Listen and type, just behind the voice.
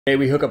Today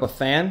we hook up a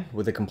fan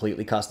with a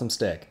completely custom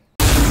stick.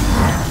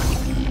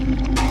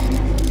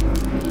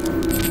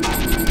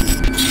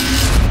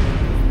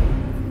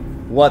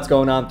 What's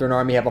going on, Throne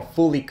Army? I have a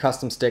fully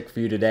custom stick for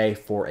you today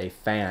for a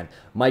fan.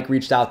 Mike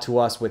reached out to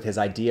us with his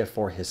idea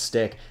for his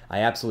stick. I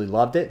absolutely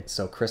loved it,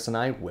 so Chris and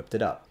I whipped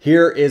it up.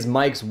 Here is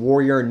Mike's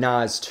Warrior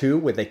Nas 2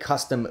 with a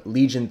custom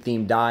Legion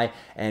themed die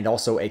and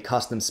also a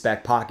custom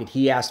spec pocket.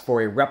 He asked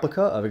for a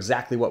replica of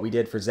exactly what we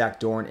did for Zach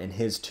Dorn and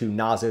his two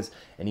Nases,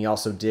 and he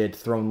also did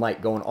Throne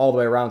Light going all the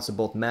way around, so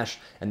both mesh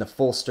and the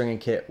full stringing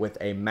kit with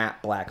a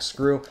matte black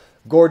screw.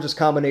 Gorgeous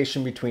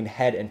combination between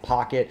head and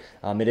pocket.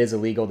 It is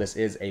illegal. This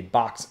is a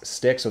box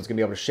stick, so it's going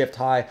to be able to shift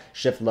high,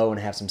 shift low, and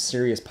have some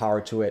serious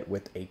power to it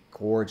with a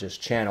gorgeous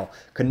channel.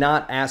 Could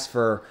not ask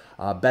for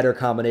a better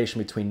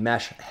combination between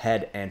mesh,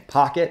 head, and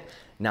pocket.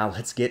 Now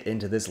let's get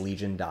into this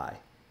Legion die.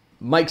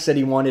 Mike said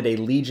he wanted a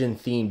Legion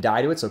themed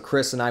die to it, so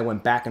Chris and I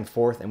went back and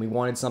forth, and we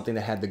wanted something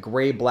that had the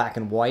gray, black,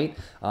 and white,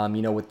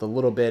 with a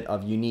little bit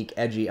of unique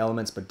edgy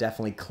elements, but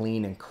definitely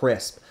clean and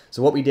crisp.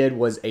 So what we did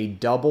was a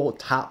double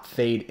top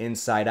fade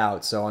inside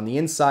out. So on the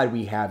inside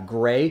we have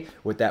gray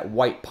with that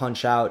white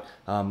punch out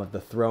of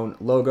the Throne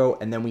logo,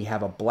 and then we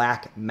have a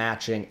black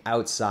matching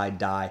outside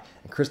die.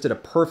 And Chris did a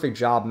perfect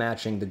job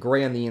matching the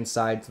gray on the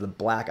inside to the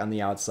black on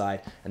the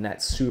outside, and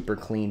that super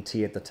clean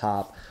tee at the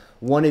top.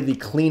 One of the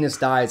cleanest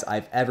dies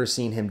I've ever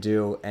seen him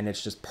do, and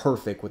it's just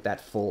perfect with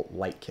that full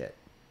light kit.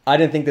 I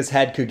didn't think this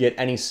head could get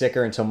any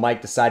sicker until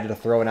Mike decided to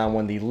throw it on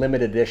one of the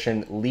limited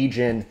edition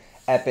Legion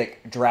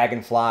Epic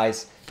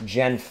Dragonflies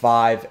Gen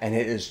 5, and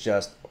it is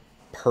just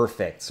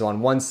perfect. So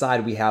on one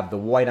side we have the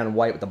white on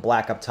white with the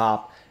black up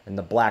top and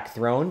the black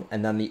throne,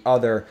 and then the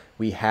other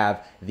we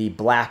have the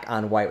black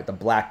on white with the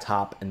black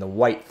top and the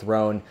white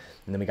throne,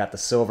 and then we got the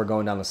silver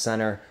going down the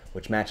center,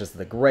 which matches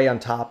the gray on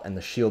top and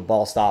the shield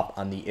ball stop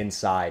on the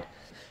inside.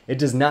 It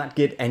does not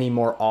get any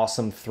more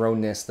awesome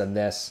thrownness than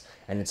this,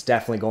 and it's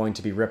definitely going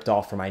to be ripped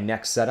off for my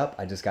next setup.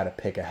 I just got to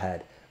pick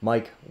ahead.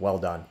 Mike, well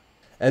done.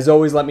 As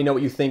always, let me know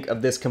what you think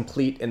of this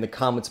complete in the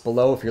comments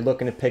below. If you're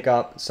looking to pick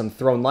up some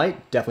Throne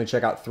Light, definitely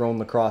check out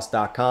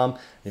thronelacrosse.com.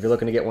 If you're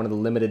looking to get one of the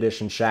limited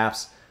edition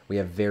shafts, we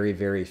have very,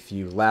 very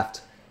few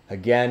left.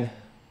 Again,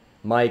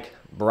 Mike,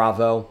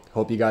 bravo.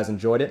 Hope you guys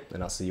enjoyed it,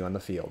 and I'll see you on the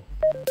field.